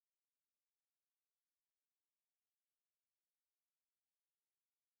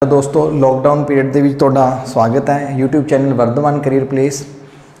दोस्तों lockdown period के तुहाडा स्वागत है YouTube channel Varthaman career place.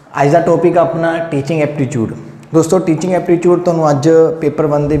 अज का टॉपिक अपना टीचिंग एप्टीट्यूड। दोस्तों टीचिंग एप्टीट्यूड तुहानूं अज पेपर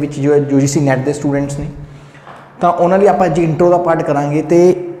 1 दे विच जो UGC नैट के स्टूडेंट्स ने तो उन्होंने आप अज इंट्रो का पार्ट करांगे तो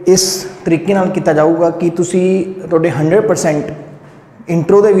इस तरीके नाल किया जाऊगा कि तुसी तुहाडे 100%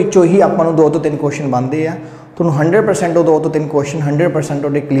 इंट्रो दे विचों ही आपां नूं 2 तो 3 क्वेश्चन बनते हैं, तुहानूं 100% 2 तो 3 क्वेश्चन 100%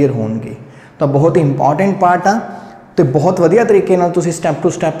 तुहाडे क्लीयर होणगे। तो बहुत ही इंपॉर्टेंट पार्ट आ तो बहुत वधिया तरीके नाल तुसीं स्टैप टू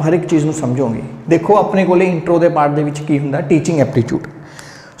स्टैप हर एक चीज़ नूं समझोगे। देखो अपने कोले इंट्रो के पार्ट दे विच की हुंदा टीचिंग एप्टीट्यूड।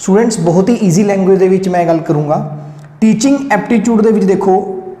 स्टूडेंट्स बहुत ही ईजी लैंग्वेज दे विच मैं गल करूँगा। टीचिंग एप्टीट्यूड दे विच देखो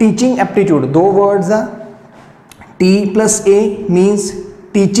टीचिंग एप्टीट्यूड 2 वर्ड्स आ, T+A मीनस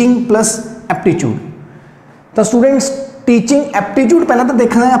टीचिंग प्लस एप्टीट्यूड। तो स्टूडेंट्स टीचिंग एप्टीट्यूड पहला तो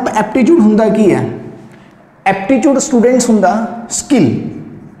देखना है आप एप्टीट्यूड हुंदा की है। एप्टीट्यूड स्टूडेंट्स हुंदा स्किल।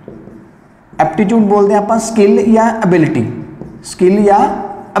 एप्टीट्यूड बोलते हैं आप स्किल या एबिलिटी, स्किल या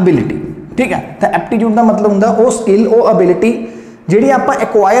एबिलिटी, ठीक है। तो एप्टीट्यूड का मतलब होंगे वो स्किल वो एबिलिटी जी आप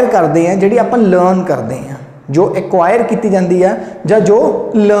एक्वायर करते हैं, जी आप लर्न करते हैं, जो एक्वायर की जाती है या जो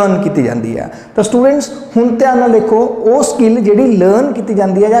लर्न की जाती है। तो स्टूडेंट्स हुण ध्यान नाल देखो वो स्किल जी लर्न की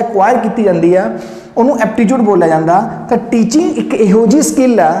जाती है या एक्वायर की जाती है उन्होंने एप्टीट्यूड बोलिया जाता। तो टीचिंग एक इहो जी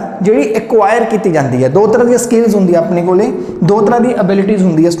स्किल आ जी एक्वायर की जाती है। 2 तरह की स्किल्स होंगी अपने को, 2 तरह की एबिलिटीज़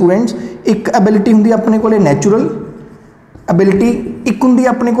होंगी है स्टूडेंट्स। एक एबिलिटी होंगी अपने को नैचुरल एबिलिटी, एक होंगी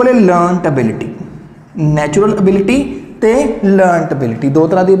अपने को लर्नड एबिलिटी। नैचुरल एबिलिटी ते लर्नड एबिलिटी 2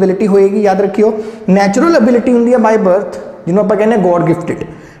 तरह की एबिलिटी होएगी, याद रखियो। नैचुरल एबिलिटी होंगी है बाय बर्थ जिन्होंं आप कहने गॉड गिफ्टिड,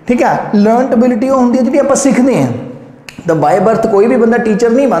 ठीक है। लर्नड एबिलिटी वो होंगी है जी आप सीखते हैं। तो बाय बर्थ कोई भी बंदा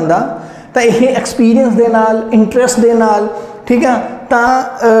टीचर नहीं बनता, तो यह एक्सपीरियंस के नाल इंटरस्ट के नाल, ठीक है,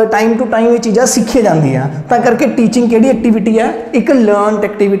 तो टाइम टू टाइम ये चीज़ा सीखी जांदियां। तो करके टीचिंग किहड़ी एक्टिविटी है, एक लर्नड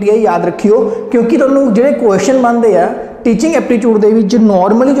एक्टिविटी है, याद रखियो। क्योंकि तुहानूं जिहड़े क्वेश्चन बनते हैं टीचिंग एप्टीट्यूड दे विच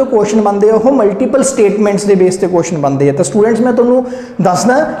नॉर्मली जो क्वेश्चन बनते हैं वो मल्टीपल स्टेटमेंट्स के बेस पर क्वेश्चन बनते हैं। तो स्टूडेंट्स मैं तुहानूं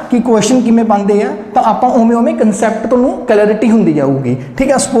दसदा कि क्वेश्चन किवें बनते हैं, तो आप उवें उवें कंसैप्ट तुहानूं क्लैरिटी होंदी जाऊगी, ठीक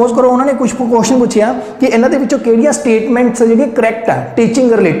है। सपोज करो उन्होंने कुछ क्वेश्चन पूछा कि इन्हां दे विचों किहड़ियां स्टेटमेंट्स जिहड़ियां करैक्ट है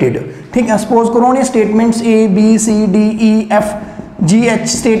टीचिंग रिलेटिड, ठीक है। सपोज करो उन्होंने statements A B C D E F G H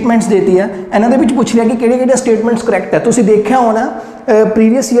statements देती है, इन्हां दे विच पूछ लिया कि किहड़े स्टेटमेंट्स करैक्ट है। तुसीं देखिया होना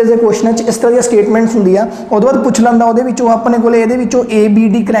प्रीवियस ईयर के क्वेश्चन इस तरह की स्टेटमेंट्स होंदियां, उहदे बाद पुछ लैंदा उहदे विचों अपने कोल इहदे विचों A B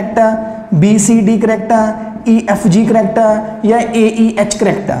D करैक्ट है, B C D करैक्ट है, E F G करैक्ट है या A E H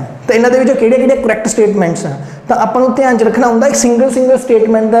करैक्ट है। तो इन्हां दे विचों किहड़े करैक्ट स्टेटमेंट्स हैं, तो आपां नूं ध्यान च रखना हुंदा एक सिंगल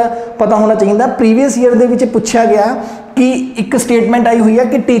स्टेटमेंट का पता होना चाहिए। प्रीवियस ईयर दे विच पुछया गया कि एक स्टेटमेंट आई हुई है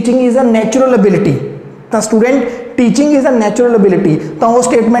कि teaching is a natural ability. तो student teaching is a natural ability, तो वो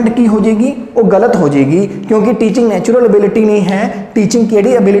स्टेटमेंट की हो जाएगी, वो गलत हो जाएगी, क्योंकि टीचिंग नैचुरल एबिलिटी नहीं है। टीचिंग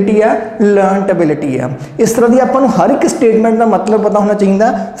किहड़ी एबिलिटी है, लर्नड एबिलिटी है। इस तरह की आपां नूं हर एक स्टेटमेंट का मतलब पता होना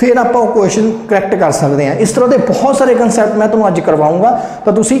चाहिए, फिर आप क्वेश्चन करैक्ट कर सकते हैं। इस तरह के बहुत सारे कंसैप्ट मैं तुहानूं अज करवाऊँगा,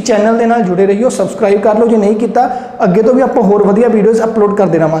 तो तुसीं चैनल के नाल जुड़े रहियो, सबसक्राइब कर लो जो नहीं किया, अगे तो भी आप होर वधिया वीडियोज़ अपलोड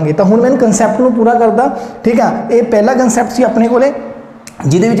करते रहेंगे। तो हुण मैं कंसैप्ट नूं पूरा करदा, ठीक है। ये पहला कंसैप्ट सी अपने कोले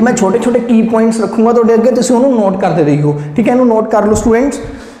जिहदे विच मैं छोटे छोटे की पॉइंट्स रखूँगा तुहाडे अगे, तुसीं उहनूं नोट करते रहियो, ठीक है। इहनूं नोट कर लो स्टूडेंट्स।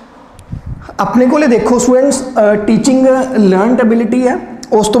 अपने कोले देखो स्टूडेंट्स टीचिंग लर्नड एबिलिटी है।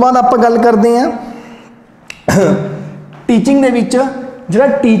 उस तो बाद आप गल करते हैं टीचिंग दे विच जिहड़ा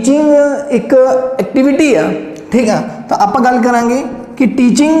टीचिंग एक एक्टिविटी है, ठीक है। तो आप गल करांगे कि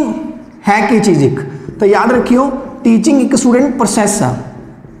टीचिंग है की चीज़ एक, तो याद रखियो टीचिंग एक स्टूडेंट प्रोसैस है।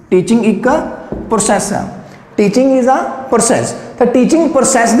 टीचिंग एक प्रोसैस है, टीचिंग इज़ अ प्रोसैस। तो टीचिंग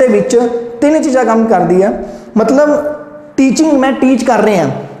प्रोसैस दे विच 3 चीज़ां काम करती है। मतलब टीचिंग मैं टीच कर रहे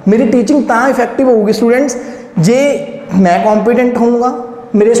हैं, मेरी टीचिंग तां इफेक्टिव होगी स्टूडेंट्स जे मैं कॉम्पीटेंट होऊंगा,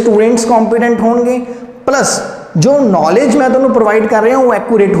 मेरे स्टूडेंट्स कॉम्पीटेंट होंगे, प्लस जो नॉलेज मैं तुहानूं प्रोवाइड कर रहा हूँ वो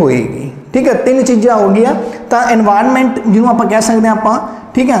एक्यूरेट होएगी, ठीक है। 3 चीज़ां हो गई। तो एनवायरनमेंट जिन्हों आप कह सकते हैं आप,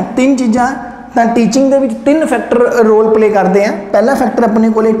 ठीक है। 3 चीज़ां तो टीचिंग दे विच 3 फैक्टर रोल प्ले करते हैं। पहला फैक्टर अपने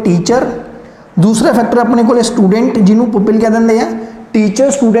को टीचर, दूसरा फैक्टर अपने को स्टूडेंट जिन्हों पुपिल कह देंगे हैं, टीचर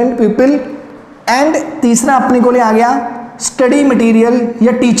स्टूडेंट पीपल, एंड तीसरा अपने को आ गया स्टडी मटीरियल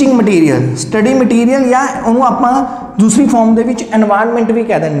या टीचिंग मटीरियल। स्टडी मटीरियल या उन्होंने आप दूसरी फॉर्म के एनवायरनमेंट भी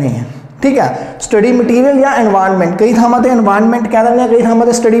कह देंगे हैं, ठीक है। स्टडी मटीरियल या एनवायरनमेंट, कई थावां ते एनवायरनमेंट कह देंगे, कई थावां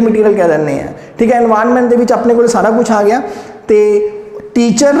ते स्टडी मटीरियल कह देंगे हैं, ठीक है। एनवायरनमेंट के अपने को सारा कुछ आ गया। तो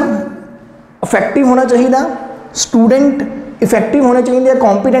टीचर इफेक्टिव होना चाहिए, स्टूडेंट इफेक्टिव होने चाहिए,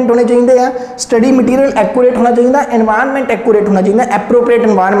 कॉम्पीटेंट होने चाहिए, स्टडी मटीरियल एक्यूरेट होना चाहिए, एनवायरनमेंट एक्यूरेट होना चाहिए, एप्रोप्रिएट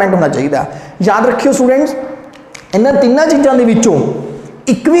एनवायरनमेंट होना चाहिए। याद रखियो स्टूडेंट्स इन्हां 3 चीज़ों के विचों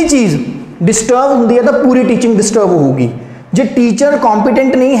एक भी चीज़ डिस्टर्ब होंदी है तो पूरी टीचिंग डिस्टर्ब होगी। जे टीचर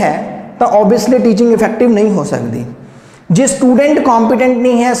कॉम्पीटेंट नहीं है तो ऑब्वियसली टीचिंग इफेक्टिव नहीं हो सकती। जे स्टूडेंट कॉम्पीटेंट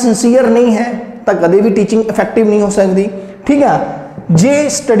नहीं है, सिंसीयर नहीं है, तो कभी भी टीचिंग इफेक्टिव नहीं हो सकती। ठीक है, जे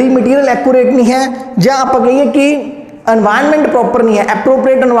स्टडी मटीरियल एक्यूरेट नहीं है, या आप कहिए कि एनवायरनमेंट प्रॉपर नहीं है,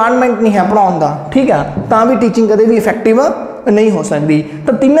 एप्रोप्रिएट एनवायरनमेंट नहीं है पढ़ाने का, ठीक है, तो भी टीचिंग कभी भी इफेक्टिव नहीं हो सकती।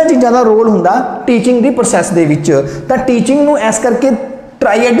 तो तीनों चीज़ों का रोल होंदा टीचिंग की प्रोसैस दे विच। तो टीचिंग नूं इस करके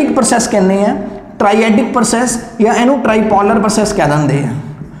ट्राइएडिक प्रोसैस कहते हैं, ट्राइएडिक प्रोसैस या इनू ट्राईपोलर प्रोसैस कह देंगे हैं,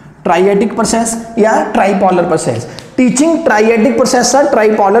 ट्राइएडिक प्रोसैस या ट्राईपोलर प्रोसैस। टीचिंग ट्राइएडिक प्रोसैस है,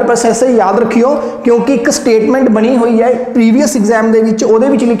 ट्राईपोलर प्रोसैस है, याद रखियो, क्योंकि एक स्टेटमेंट बनी हुई है प्रीवियस एग्जाम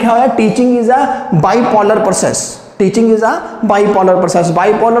के लिखा हुआ teaching is a bipolar process. Teaching is a bipolar process.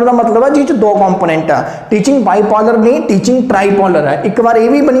 Bipolar का मतलब है जिस दो कंपोनेंट है, टीचिंग बाईपोलर नहीं, टीचिंग ट्राईपोलर है। एक बार ये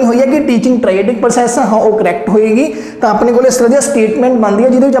भी बनी हुई है कि टीचिंग ट्राइएडिक प्रोसैस है, हाँ वो करैक्ट होएगी। तो अपने को इस तरह की स्टेटमेंट बनती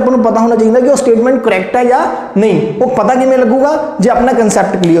है जिसे आपको पता होना चाहिए कि वो स्टेटमेंट करैक्ट है या नहीं, वो पता किमें लगूगा जो अपना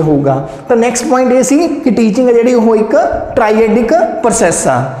कंसैप्ट क्लीयर होगा। तो नैक्सट पॉइंट ये सी कि टीचिंग है जी वो एक ट्राइएडिक प्रोसैस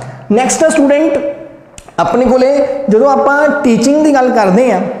है। नैक्सट स्टूडेंट अपने को जो आप टीचिंग की गल करते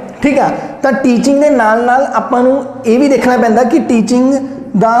हैं, ठीक है, तो टीचिंग के नाल नाल आपां नूं ये भी देखना पैंदा कि टीचिंग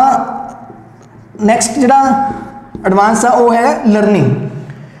दा नैक्सट जिहड़ा एडवांस है वो है लर्निंग।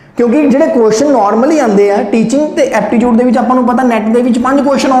 क्योंकि जिहड़े क्वेश्चन नॉर्मली आते हैं टीचिंग ते एप्टीट्यूड दे विच आपां नूं पता नैट दे विच 5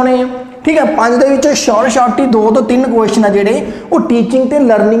 क्वेश्चन आने हैं, ठीक है, 5 दे विच शॉर्ट ही 2 तो 3 क्वेश्चन है जिहड़े वो टीचिंग ते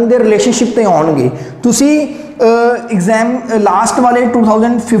लर्निंग दे रिलेशनशिप ते आउणगे। तुसीं एग्जाम लास्ट वाले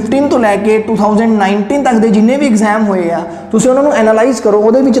 2015 तो लैके 2019 तक के जिन्ने भी एग्जाम हुए आ तुसीं उन्होंने एनालाइज करो,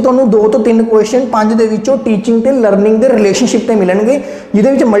 वो 2 तो 3 क्वेश्चन 5 दे विचों टीचिंग ते लर्निंग के रिलेशनशिप से मिलणगे,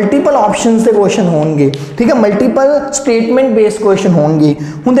 जिहदे विच मल्टीपल ऑप्शन के क्वेश्चन होणगे, ठीक है, मल्टीपल स्टेटमेंट बेस्ड क्वेश्चन होणगे।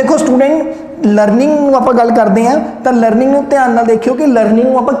 हुण देखो स्टूडेंट लर्निंग आप गल करते हैं तो लर्निंग ध्यान नाल देखियो कि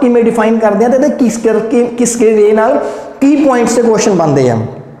लर्निंग आप किमें डिफाइन करते हैं तो किस वे नाल की पॉइंट्स से क्वेश्चन बनते हैं।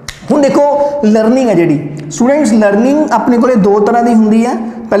 हुण देखो लर्निंग है जी स्टूडेंट्स, लर्निंग अपने को 2 तरह की होंगी है।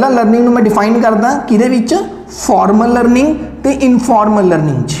 पहला लर्निंग मैं डिफाइन करदा कि फॉर्मल लर्निंग तो इनफॉर्मल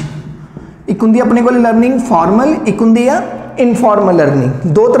लर्निंग। एक होंगी अपने को लर्निंग फॉर्मल, एक होंगी इनफॉर्मल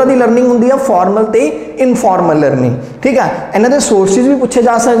लर्निंग। 2 तरह की लर्निंग होंगी है, फॉर्मल तो इनफॉर्मल लर्निंग, ठीक है। इन्होंने सोर्सिस भी पूछे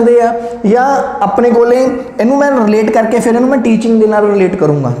जा सकते हैं या अपने को इनू मैं रिलेट करके फिर इनू मैं टीचिंग के नाल रिलेट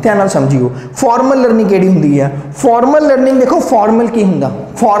करूँगा, ध्यान नाल समझियो। फॉर्मल लर्निंग केड़ी हुंदी है? फॉर्मल लर्निंग देखो फॉर्मल की हुंदा,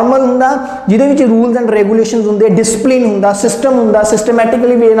 फॉर्मल हुंदा जिहदे विच रूल्स एंड रेगूलेशनस हुंदे, डिसिप्लिन हुंदा, सिस्टम हुंदा,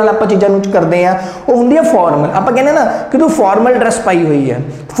 सिस्टमैटिकली वे नाल आपां चीज़ां नूं करदे हैं, वो हुंदी है फॉर्मल। आपां कहने ना कि तू फॉर्मल ड्रैस पाई हुई है,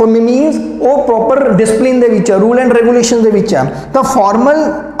 फॉर मीनस वो proper discipline they which rule and regulation दे विच। तो फॉर्मल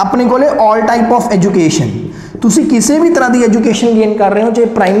अपने को ऑल टाइप ऑफ एजुकेशन, तुसी किसी भी तरह की एजुकेशन गेन कर रहे हो, चाहे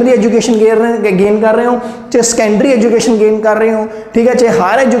प्राइमरी एजुकेशन गेन कर रहे हो, चाहे सैकेंडरी एजुकेशन गेन कर रहे हो, ठीक है, चाहे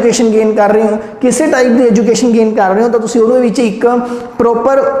हायर एजुकेशन गेन कर रहे हो, किसी टाइप की एजुकेशन गेन कर रहे हो, तो तुसी उहदे विच एक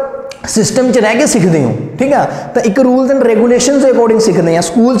प्रॉपर सिस्टम च रह के सीखते हो, ठीक है। तो एक रूल्स एंड रेगूलेशन के अकॉर्डिंग सीखते हैं।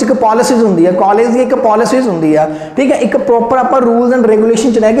 स्कूल एक पॉलिसीज होंगी है, कॉलेज की एक पॉलिसीज होंगी है, ठीक है, एक प्रॉपर आप रूल्स एंड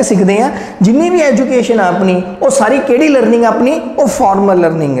रेगूलेशन च रह के सीखते हैं। जिन्नी भी एजुकेशन है अपनी वो सारी केड़ी लर्निंग अपनी वो फॉर्मल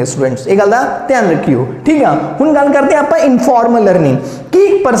लर्निंग है स्टूडेंट्स, ये गल का ध्यान रखियो, ठीक है। हुण गल करते हैं आप इनफॉर्मल लर्निंग कि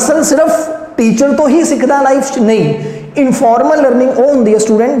एक पर्सन सिर्फ टीचर तो ही सीखता लाइफ नहीं। इनफॉर्मल लर्निंग वो होंगी है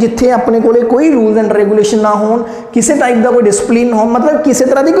स्टूडेंट जिथे अपने को कोई रूल्स एंड रेगूलेशन ना हो, किसी टाइप का कोई डिसिप्लिन हो, मतलब किसी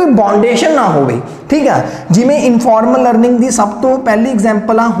तरह की कोई बाउंडेशन ना हो, ठीक है। जिमें इनफॉर्मल लर्निंग की सब तो पहली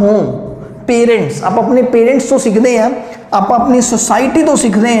एग्जाम्पल हो पेरेंट्स, आप अपने पेरेंट्स तो सीखते हैं, आप अपनी सोसाइटी तो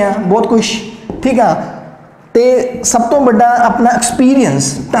सीखते हैं बहुत कुछ, ठीक है। तो सब तो बड़ा अपना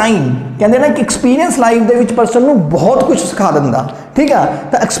एक्सपीरियंस टाइम, कहते ना कि एक्सपीरियंस लाइफ के विच परसन को बहुत कुछ सिखा दिंदा, ठीक है।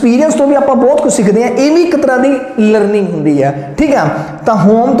 तो एक्सपीरियंस तो भी आप बहुत कुछ सीखते हैं, ये भी एक तरह की लर्निंग होंगी है, ठीक है। तो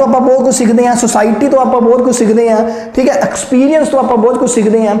होम तो आप बहुत कुछ सीखते हैं, सोसाइटी तो आप बहुत कुछ सीखते हैं, ठीक है, एक्सपीरियंस तो आप बहुत कुछ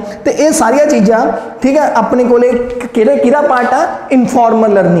सीखते हैं। तो ये सारिया चीज़ा, ठीक है, अपने को किहड़ा पार्ट है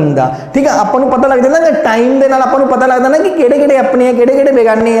इनफॉर्मल लर्निंग का, ठीक है। आपको पता लगता ना कि टाइम के नाल आपको पता लगता ना कि किहड़े अपने हैं किहड़े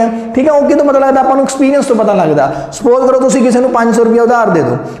बेगाने हैं, ठीक है। वो कितों पता लगता आपको एक्सपीरियंस तो पता लगता। सपोज करो तुसीं किसी को 500 रुपया उधार दे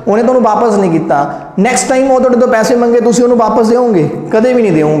दो, उन्हें तुहानूं वापस नहीं किया, नैक्सट टाइम वो तुहाडे तो पैसे मंगे तुसीं उन्हें वापस देओगे? कदे भी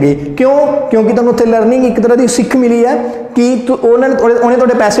नहीं देओगे। क्यों? क्योंकि तुहानूं उत्थे लर्निंग एक तरह की सीख मिली है कि उन्हें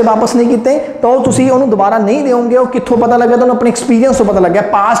तुहाडे पैसे वापस नहीं किए तो तुसीं उन्हें दोबारा नहीं देओगे। वो कित्थों पता लगा? तुहानूं अपने एक्सपीरियंस तो पता लग गया,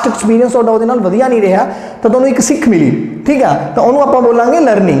 पास्ट एक्सपीरियंस तुहाडा उहदे नाल वधिया नहीं रहा तो तुहानूं एक सीख मिली, ठीक है। तो उन्होंने आपां बोलांगे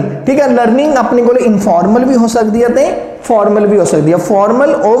लर्निंग, ठीक है। लर्निंग अपने को इनफॉर्मल भी हो सकती है तो फॉर्मल भी हो सकती है।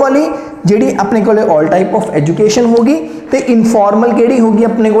 फॉर्मल वो वाली जी अपने को ऑल टाइप ऑफ एजुकेशन होगी, तो इनफॉर्मल केड़ी होगी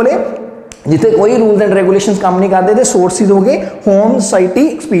अपने को जिथे कोई रूल्स एंड रेगूलेशंस काम नहीं करते तो सोर्सिस हो गए होम सोसाइटी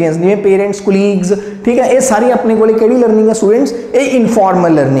एक्सपीरियंस जिवें पेरेंट्स कुलीग्स ठीक है ये सारी अपने को केड़ी लर्निंग है स्टूडेंट्स ये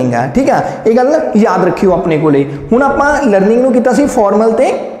इनफॉर्मल लर्निंग है ठीक है ये गल याद रखियो अपने को हुण आपां लर्निंग नूं कीता सी फॉर्मल ते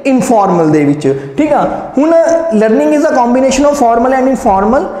इनफॉर्मल दे विच ठीक है हुण learning is a combination of formal and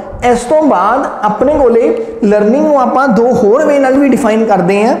informal इस तो बाद अपने को लर्निंग नूं आपां दो होर वे नाल भी डिफाइन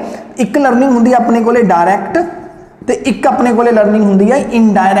करते हैं एक लर्निंग हुंदी अपने को डायरैक्ट ते एक अपने को लर्निंग हुंदी है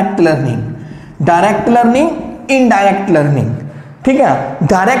indirect learning direct learning indirect learning ठीक है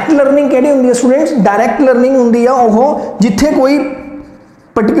डायरैक्ट लर्निंग केड़ी हुंदी है स्टूडेंट्स डायरैक्ट लर्निंग हुंदी है ओह जिथे कोई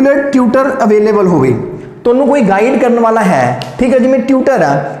पर्टिकुलर ट्यूटर अवेलेबल होवे तुहानूं कोई गाइड करने वाला है ठीक है जिवें ट्यूटर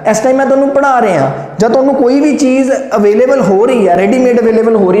है इस टाइम मैं तुहानूं पढ़ा रहा जां तुहानूं कोई भी चीज़ अवेलेबल हो रही है रेडीमेड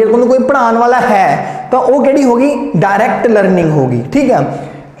अवेलेबल हो रही है तुहानूं कोई पढ़ाने वाला है तो वह केड़ी होगी डायरैक्ट लर्निंग होगी ठीक है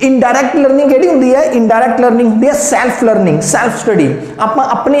इनडायरैक्ट लर्निंग केड़ी हुंदी है इनडायरैक्ट लर्निंग हुंदी है सैल्फ लर्निंग सैल्फ स्टडी आपां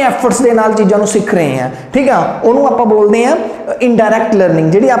अपने एफर्ट्स दे नाल चीज़ां नूं सीख रहे हैं ठीक है उहनूं आपां बोलदे हैं इनडायरैक्ट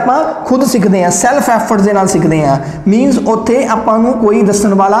लर्निंग जिहड़ी आपां खुद सीखते हैं सैल्फ एफर्ट्स दे नाल सीखते हैं मीनस उत्थे आपां नूं कोई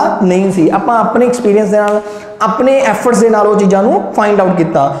दस्सण वाला नहीं सी आपां अपने एक्सपीरियंस दे नाल अपने एफर्ट्स दे नाल ओह चीज़ां नूं फाइंड आउट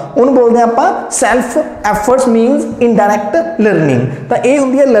कीता उहनूं बोलदे हैं आपां सैल्फ एफर्ट्स मीनस इनडायरैक्ट लर्निंग तां इह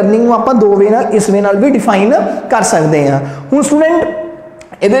हुंदी है लर्निंग नूं आपां दो वे नाल इस वे नाल भी डिफाइन कर सकते हैं हुण स्टूडेंट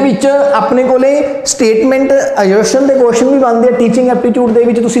ये अपने को स्टेटमेंट अजर्शन के क्वेश्चन भी बनते हैं टीचिंग एप्टीट्यूड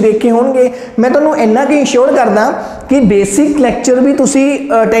के देखे होंगे मैं तुम्हें इन्ना कि इंश्योर करदा कि बेसिक लैक्चर भी तुसी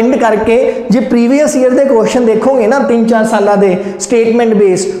अटेंड करके जो प्रीवियस ईयर के क्वेश्चन देखोगे ना 3-4 साल के स्टेटमेंट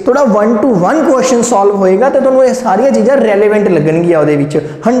बेस्ड थोड़ा 1-to-1 क्वेश्चन सॉल्व होएगा तो तुम्हें ये सारिया चीज़ां रेलेवेंट लगनगियां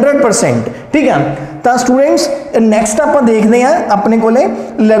 100% ठीक है तो स्टूडेंट्स नैक्सट आप देखते हैं अपने को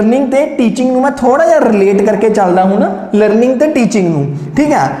लर्निंग ते टीचिंग मैं थोड़ा जिहा रिलेट करके चलदा हूँ ना लर्निंग ते टीचिंग ठीक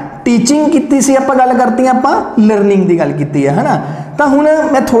है टीचिंग की सी आपां गल करती आपां लर्निंग की गल की है ना तो हुण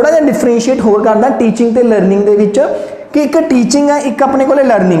मैं थोड़ा जिहा डिफरेंशिएट होर करदा टीचिंग ते लर्निंग दे विच कि एक टीचिंग है एक अपने को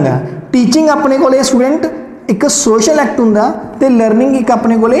लर्निंग है टीचिंग अपने को स्टूडेंट एक सोशल एक्ट हुंदा ते लर्निंग एक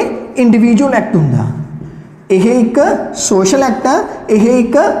अपने को इंडिविजुअल एक्ट हुंदा यह एक सोशल एक्ट है यह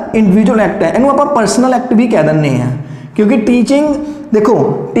एक इंडिविजुअल एक्ट है इनू आप परसनल एक्ट भी कह दें क्योंकि टीचिंग देखो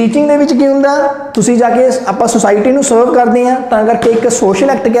टीचिंग के विच की हुंदा तुसीं जाके आप सोसाइटी नूं सर्व करते हैं तां करके एक सोशल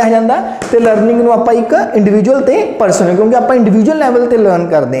एक्ट कहा जाता तो लर्निंग नूं आपां एक इंडिविजुअल ते परसनल क्योंकि आप इंडिविजुअल लैवल ते लर्न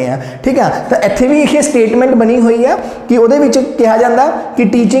करते हैं ठीक है तो इत्थे भी एक स्टेटमेंट बनी हुई है कि उहदे विच कहा जाता कि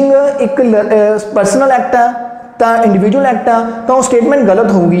टीचिंग एक परसनल एक्ट है तो इंडिविजुअल एक्ट है तो वो स्टेटमेंट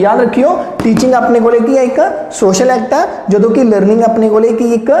गलत होगी याद रखियो टीचिंग अपने को एक सोशल एक्ट है जो कि लर्निंग अपने को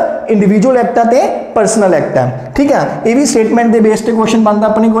एक इंडिविजुअल एक्ट है तो परसनल एक्ट है ठीक है ये भी स्टेटमेंट के बेस पे क्वेश्चन बनता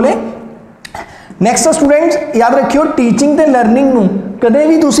अपने को नैक्सट स्टूडेंट्स याद रखियो टीचिंग ते लर्निंग नूं कदे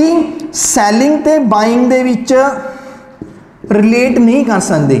भी तुसी सैलिंग ते बाइंग दे विच रिलेट नहीं कर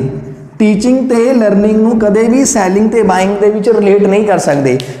सकते टीचिंग ते लर्निंग नूं कदे भी सैलिंग ते बाइंग दे विच रिलेट नहीं कर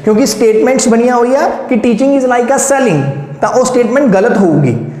सकते क्योंकि स्टेटमेंट्स बनिया हुई है कि teaching is like a selling तो वो स्टेटमेंट गलत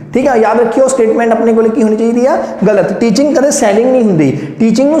होगी ठीक है याद रखियो स्टेटमेंट अपने को की होनी चाहिए गलत टीचिंग कदे सैलिंग नहीं होंगी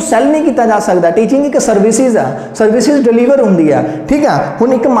टीचिंग नूं सैल नहीं किया जा सकता टीचिंग एक सर्विसिज है सर्विसिज डिलीवर होंगी है ठीक है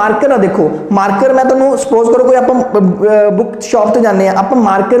हुण एक मार्कर है देखो मार्कर मैं तुहानूं सपोज करो कोई आप बुक शॉप से जाने आप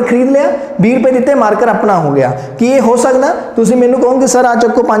मार्कर खरीद लिया 20 रुपए दिते मार्कर अपना हो गया कि ये हो सकता तुसीं मैनूं कहोगे सर आ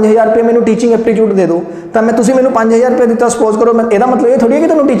चक्को 5000 रुपये मैनूं टीचिंग एप्टीट्यूड दे दो तो मैं तुसीं मैनूं 5000 रुपये दिता सपोज करो मैं ਇਹਦਾ मतलब ये थोड़ी है कि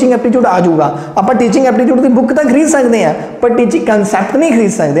तुहानूं टीचिंग एप्टीट्यूड आ जाऊगा आप टीचिंग एप्टीट्यूड की बुक तो खरीद सकते हैं पर टीचिंग कंसैप्ट नहीं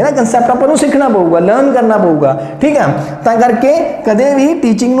खरीद सकते ना कंसैप्ट आपको सीखना पऊगा लर्न करना पऊगा ठीक है तो करके कदे भी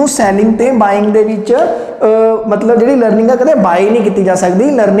टीचिंग नूं सैलिंग ते बाइंग दे विच मतलब जिहड़ी लर्निंग है कदे बाई नहीं की जा सकती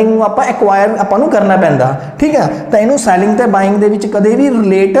लर्निंग नूं आपां एक्वायर आपां नूं करना पैंदा ठीक है तो इहनूं सैलिंग ते बाइंग दे विच कदे भी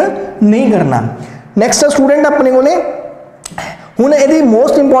रिलेट नहीं करना नैक्सट स्टूडेंट अपने को हुण इहदी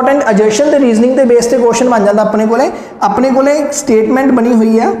मोस्ट इंपॉर्टेंट अजर्शन ते रीजनिंग ते बेस ते क्वेश्चन बन जाता अपने को एक स्टेटमेंट बनी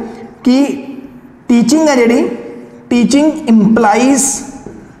हुई है कि टीचिंग है जिहड़ी teaching implies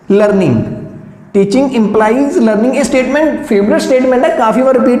learning teaching implies learning ये स्टेटमेंट फेवरेट स्टेटमेंट है काफ़ी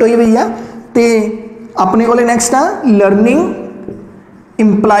बार रिपीट हुई हुई है तो अपने को नैक्सट है learning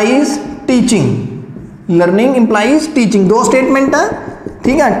implies teaching learning implies teaching दो स्टेटमेंट है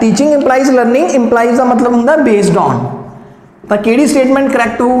ठीक है टीचिंग इंप्लाइज लर्निंग इंप्लाइज का मतलब होंगे बेस्ड ऑन तो केड़ी स्टेटमेंट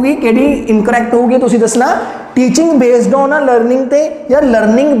करैक्ट होगी केड़ी इनकरैक्ट होगी तुसीं दसना teaching based on uh learning ते या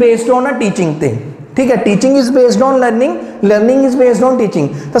learning based on uh teaching ते ठीक है teaching is based on learning learning is based on teaching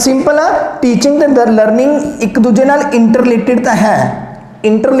तो सिंपल है टीचिंग ते लर्निंग एक दूजे नाल इंटरलेटेड तो है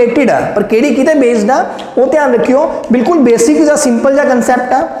इंटरलेटेड है पर केड़ी किते बेस्ड आ वो ध्यान रखियो बिल्कुल बेसिक जा सिंपल जा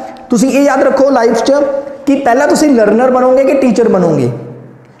कंसैप्ट है तुसीं ये याद रखो लाइफ च कि पहला तुसीं लर्नर बनोगे कि टीचर बनोगे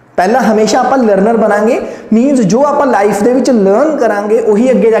पहला हमेशा आप लर्नर बनांगे, मीनस जो आप लाइफ दे विच लर्न करांगे उही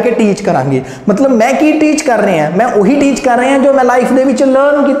अगे जाके टीच करांगे। मतलब मैं की टीच कर रहे हैं, मैं उही टीच कर रहे हैं जो मैं लाइफ दे विच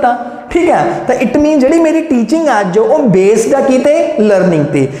लर्न किया, ठीक है। तो इट मीन जी मेरी टीचिंग अज वो बेस्ड है किते लर्निंग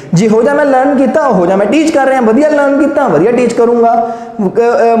ते, जिहो जा मैं लर्न किया उहो जा मैं टीच कर रहा, वधिया लर्न किया वधिया टीच करूँगा,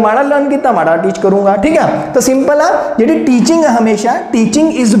 माड़ा लर्न किया माड़ा टीच करूँगा, ठीक है। तो सिंपल है जी टीचिंग हमेशा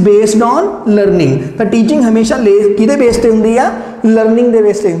teaching is based on learning. तो टीचिंग हमेशा किहदे बेस ते हुंदी आ, लर्निंग दे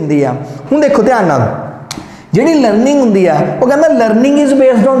बेस ते हुंदी आ। हुण देखो ध्यान नाल जिहड़ी लर्निंग हुंदी आ वो कहंदा learning is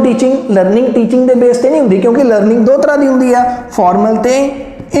based on teaching. Learning teaching they base ते नहीं हुंदी, क्योंकि लर्निंग दो तरह की हुंदी आ, फॉर्मल ते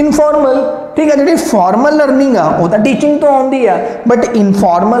इनफॉर्मल, ठीक है। जी फॉर्मल लर्निंग आ वो तो टीचिंग तो आती है, बट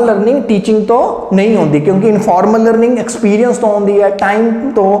इनफॉर्मल लर्निंग टीचिंग तो नहीं आती, क्योंकि इनफॉर्मल लर्निंग एक्सपीरियंस तो आती है, टाइम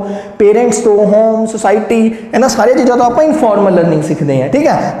तो, पेरेंट्स तो, होम सोसाइटी, इन्होंने सारी चीज़ों तो आप इनफॉर्मल लर्निंग सीखते हैं, ठीक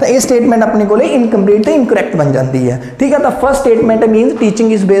है। तो ये स्टेटमेंट अपने को इनकम्प्लीट तो इनकरैक्ट बन जाती है, ठीक है। तो first statement मीनस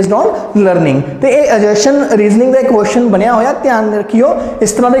teaching is based on learning. तो ये अजर्शन रीजनिंग का क्वेश्चन बनया होया, ध्यान रखियो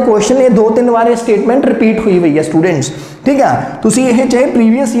इस तरह के क्वेश्चन ये 2-3 बार स्टेटमेंट रिपीट हुई हुई है स्टूडेंट्स, ठीक है। तुसी ये चाहे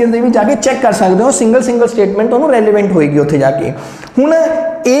प्रीवियस ईयर के भी जाके चेक कर सकते हो, सिंगल स्टेटमेंट तो रेलीवेंट होएगी उत्थे जाके। हुण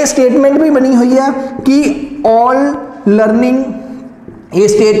ये स्टेटमेंट भी बनी हुई है कि ऑल लर्निंग, ये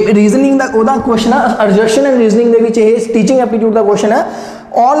स्टेट रीजनिंग का ओदा क्वेश्चन है, अर्जर्शन एंड रीजनिंग टीचिंग एप्टीट्यूड का क्वेश्चन है।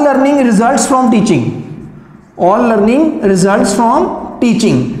 All learning results from teaching, all learning results from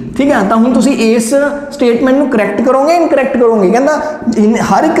teaching, ठीक है। तो हुण तुसीं इस स्टेटमेंट को करैक्ट करोगे इनकरैक्ट करोगे, कहता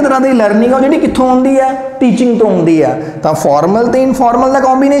हर एक तरह की लर्निंग है जी कित्थों आती है, टीचिंग तो आती है। तो फॉर्मल तो इनफॉर्मल का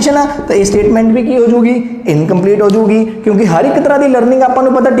कॉम्बीनेशन है, तो ये स्टेटमेंट भी की हो जूगी, इनकम्प्लीट हो जूगी, क्योंकि हर एक तरह की लर्निंग आपां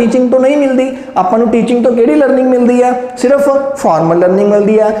नूं पता टीचिंग तो नहीं मिलती। आपां नूं टीचिंग तो किहड़ी लर्निंग मिलती है, सिर्फ फॉर्मल लर्निंग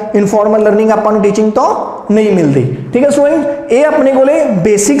मिलती है, इनफॉर्मल लर्निंग आपां नूं टीचिंग तो नहीं मिलती, ठीक है। स्टूडेंट ये अपने कोले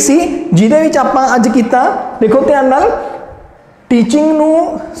बेसिक सी जिहदे विच आपां अज कीता। देखो ध्यान नाल टीचिंग नूं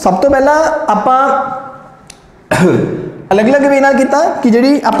सब तो पहला आपां अलग अलग वे नाल कीता कि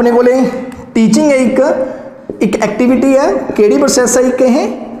जिहड़ी अपने कोले टीचिंग है एक एक्टिविटी है, किहड़ी प्रोसैस है, एक है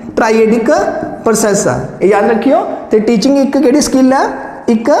ट्राइएडिक प्रोसैस है, ये याद रखियो। तो टीचिंग एक किहड़ी स्किल है,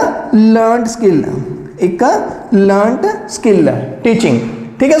 एक लर्नड स्किल, एक लर्नड स्किल है टीचिंग,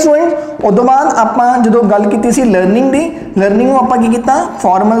 ठीक है स्टूडेंट। उस तो बाद आपां जदों गल कीती सी लर्निंग दी, लर्निंग नूं आपां की कीता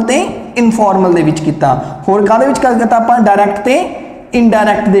फॉर्मल ते इनफॉर्मल दे विच कीता, होर काहदे विच कीता आपां डायरैक्ट ते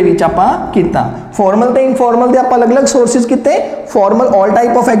इनडायरैक्ट दे विच आपां कीता। फॉर्मल ते इनफॉर्मल दे आपां अलग अलग सोर्सिस कीते, formal all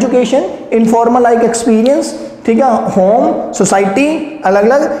type of education, informal like experience, ठीक है, होम सोसाइटी अलग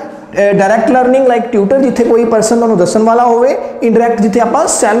अलग, डायरैक्ट लर्निंग लाइक ट्यूटर जिथे कोई परसन तुहानूं दस्सण वाला होवे, इनडायरैक्ट जिथे आपां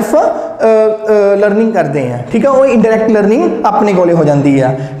सैल्फ लर्निंग करते हैं, ठीक है, वो इनडायरैक्ट लर्निंग अपने कोले हो जाती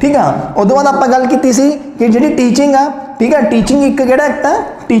है, ठीक है। उस तो बाद आपां गल कीती सी कि जिहड़ी टीचिंग आ, ठीक है, टीचिंग एक किहड़ा एक्ट है,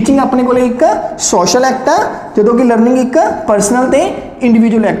 टीचिंग अपने कोले एक सोशल एक्ट है, जदों कि लर्निंग एक परसनल ते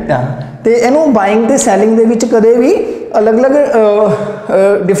इंडिविजुअल एक्ट है। तो इनू बाइंग ते सैलिंग दे विच कदे भी अलग अलग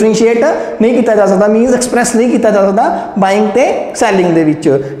डिफरेंशिएट नहीं किया जा सकता, मीनस एक्सप्रैस नहीं किया जा सकता बाइंग ते सैलिंग दे विच,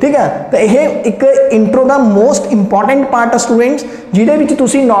 ठीक है। तो यह एक इंट्रो का मोस्ट इंपॉर्टेंट पार्ट है स्टूडेंट्स, जिहदे विच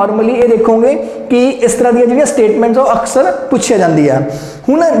तुसीं नॉर्मली ये देखोगे कि इस तरह दी जिहड़ियां स्टेटमेंट्स अक्सर पूछी जाती है।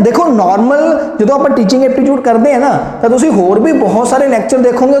 हुण देखो नॉर्मल जो आप टीचिंग एप्टीट्यूड करते हैं ना, तो तुसीं होर भी बहुत सारे लैक्चर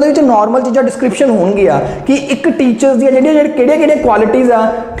देखोगे, उहदे विच नॉर्मल चीज़ां डिस्क्रिप्शन होणगियां कि एक टीचर्स दी किहड़ियां क्वालिटीज़ आ,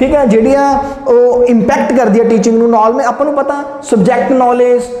 ठीक है, जिहड़ियां इंपैक्ट करदी है टीचिंग नूं। नॉर्मल आपां नूं पता सब्जैक्ट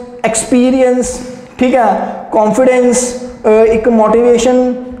नॉलेज, एक्सपीरियंस, ठीक है, कॉन्फिडेंस, एक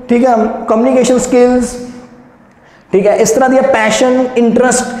मोटिवेशन, ठीक है, कम्युनिकेशन स्किल्स, ठीक है, इस तरह दिया पैशन,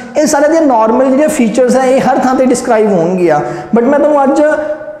 इंटरस्ट, ये सारे दिया नॉर्मल जो फीचर्स है ये हर थां ते डिस्क्राइब होणगियां। बट मैं तुहानूं अज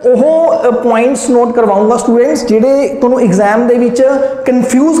वो पॉइंट्स नोट करवाऊंगा स्टूडेंट्स जिहड़े तुहानूं एग्जाम दे विच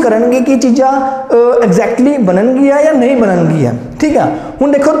कन्फ्यूज करनगे कि चीज़ां एग्जैक्टली बननगियां या नहीं बननगियां, ठीक है।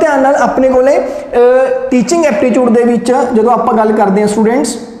 हुण देखो ध्यान नाल अपने कोले टीचिंग एप्टीट्यूड दे विच जदों आपां गल करदे हां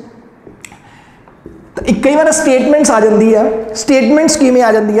स्टूडेंट्स, कई बार स्टेटमेंट्स आ जाती है। स्टेटमेंट्स किवें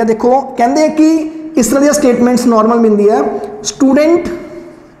आ जाती है, देखो कहते हैं कि इस तरह दी स्टेटमेंट्स नॉर्मल मिलती है, student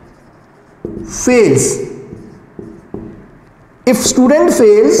fails, if student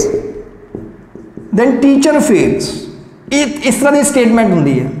fails then teacher fails, इस तरह की स्टेटमेंट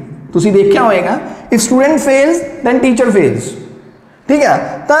होती है, तुसीं देखा होएगा, if student fails then teacher fails, ठीक है।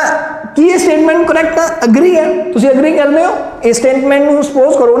 तो की ये स्टेटमेंट करैक्ट है, अग्री है, तुसीं अग्री करते हो इस स्टेटमेंट को।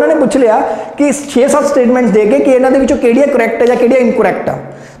 सपोज करो उन्होंने पूछ लिया कि 6-7 स्टेटमेंट्स दे के कि इन्हां दे विचों किहड़ी करैक्ट है या किहड़ी इनकरैक्ट है,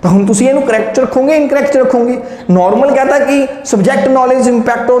 तो हम तुसीं इहनूं करैक्ट रखोगे इनकरैक्ट रखोगे। नॉर्मल कहता कि subject knowledge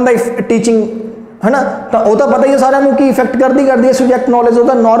impact on the teaching, है ना, तो वह तो पता ही है सारिਆਂ ਨੂੰ कि इफेक्ट करती है सब्जैक्ट नॉलेज,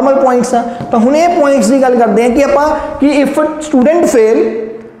 वो नॉर्मल पॉइंट्स है। तो हुण ये पॉइंट्स की गल करते हैं कि आपां कि if student fail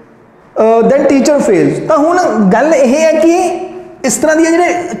then teacher fails, तो हुण गल यह है कि इस तरह दी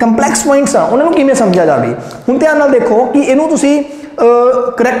जिहड़े कंपलैक्स पॉइंट्स आ उन्होंने किवें समझा जाए। हुण ध्यान नाल देखो कि इहनूं तुसीं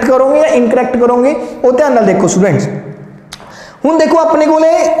करैक्ट करोगे या इनकरैक्ट करोगे, वो ध्यान नाल देखो स्टूडेंट्स। हुण देखो अपने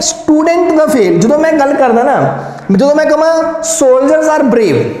कोले स्टूडेंट दा फेल, जो मैं गल करदा ना, जो मैं कहां soldiers are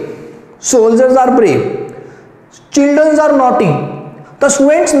brave, soldiers are brave, childrens are naughty, तो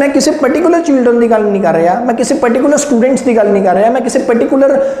स्टूडेंट्स मैं किसी पर्टिकुलर चिल्ड्रन की गल नहीं कर रहा, मैं किसी पर्टिकुलर स्टूडेंट्स की गल नहीं कर रहा, मैं किसी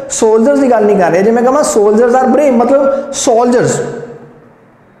पर्टिकुलर सोल्जर्स की गल नहीं कर रहा। जो मैं कहां सोल्जर्स आर ब्रेव मतलब सोल्जर्स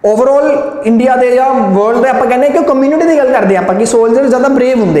ओवरऑल इंडिया के या वर्ल्ड के आप कहने कि कम्यूनिटी की गल करते हैं आप कि सोल्जर ज़्यादा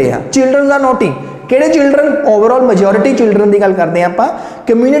ब्रेव होंगे आ, children are naughty, किहड़े children overall majority children की गल करते हैं आप,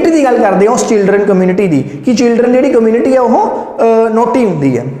 कम्यूनिटी की गल करते हैं उस चिल्ड्रन कम्यूनिटी की कि चिल्ड्रन जी कम्यूनिटी है वो नोटी होंगी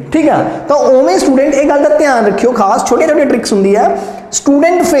है, ठीक है। तो उवें स्टूडेंट ये गल का ध्यान रखियो, खास छोटे छोटे ट्रिक्स होंगी है।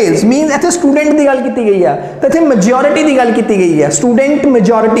 स्टूडेंट फेल्स मीनस इतने स्टूडेंट की गल की गई है, तो इतने मेजोरिटी की गल की गई है, स्टूडेंट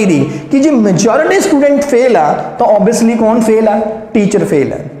मेजोरिटी की कि जो मेजोरिटी स्टूडेंट फेल आ तो ओबवियसली कौन फेल आ, टीचर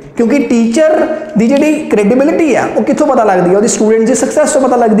फेल है। क्योंकि टीचर की जी क्रेडिबिलिटी है वो कितों पता लगती है, वो स्टूडेंट की सक्सैस तो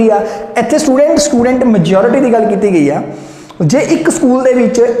पता लगती है। इतने स्टूडेंट मेजोरिटी की गल की गई है, जे एक स्कूल के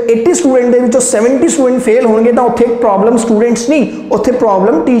 80 स्टूडेंट के 70 स्टूडेंट फेल होंगे तो उत्थे प्रॉब्लम स्टूडेंट्स नहीं, उत्थे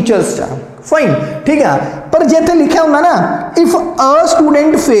प्रॉब्लम टीचर्स आ, फाइन, ठीक है। पर जे इत्थे लिखा होंदा ना इफ अ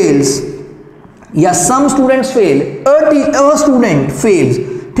स्टूडेंट फेल्स या some students fail, a student fails,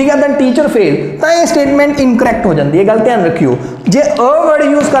 ठीक है, दैन टीचर फेल, तो यह स्टेटमेंट इनकरैक्ट हो जाती है। गल ध्यान रखियो, जे अ वर्ड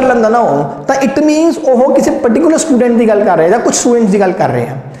यूज कर लेंदा ना वो तो इट मीनस वो किसी पर्टिकुलर स्टूडेंट की गल कर रहे हैं या कुछ स्टूडेंट्स की गल कर रहे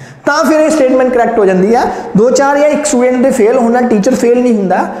हैं, तो फिर ये स्टेटमेंट करैक्ट हो जाती है। 2-4 या एक स्टूडेंट के फेल होना, टीचर फेल नहीं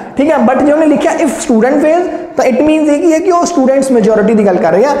होंदा, ठीक है। बट जो उन्हें लिखा इफ स्टूडेंट फेल तो इट मीनस ये है कि वो स्टूडेंट्स मेजोरिटी की गल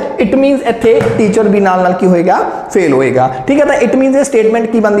कर रहे हैं, इट मीनस इत्थे टीचर भी नाल की होएगा, फेल होएगा, ठीक है। तो इट मीनस ये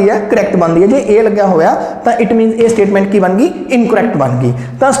स्टेटमेंट की बनती है, करैक्ट बनती है। जे ए लग्या होया तो इट मीनस ये स्टेटमेंट की बन गई, इनकरैक्ट बन गई।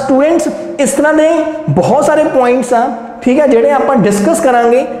 तो स्टूडेंट्स इस तरह के बहुत सारे पॉइंट्स आ, ठीक है, जेडे आप डिस्कस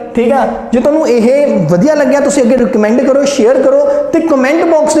करांगे, ठीक है। जो तुहानूं यह वधिया लग्या तुसीं अगे रिकमेंड करो, शेयर करो, तो कमेंट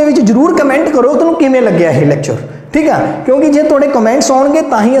बॉक्स के विच जरूर कमेंट करो तुहानूं किवें लग्या यह लैक्चर, ठीक है। क्योंकि जे तुहाडे कमेंट्स आउणगे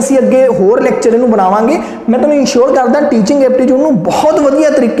तां ही असीं अगे होर लैक्चर इहनूं बनावांगे। मैं तुहानूं इंश्योर करदा टीचिंग एप्टीट्यूड नूं बहुत वधिया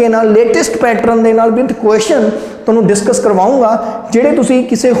तरीके नाल लेटेस्ट पैटर्न दे नाल विद क्वेश्चन तुहानूं डिस्कस करवाऊंगा, जिहड़े तुसीं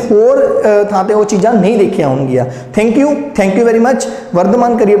किसी होर थां ते वो चीज़ां नहीं देखियां होणगीਆਂ। Thank you very much.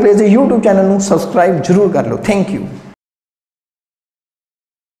 Varthaman career place YouTube channel नूं सबसक्राइब जरूर कर लो। Thank you.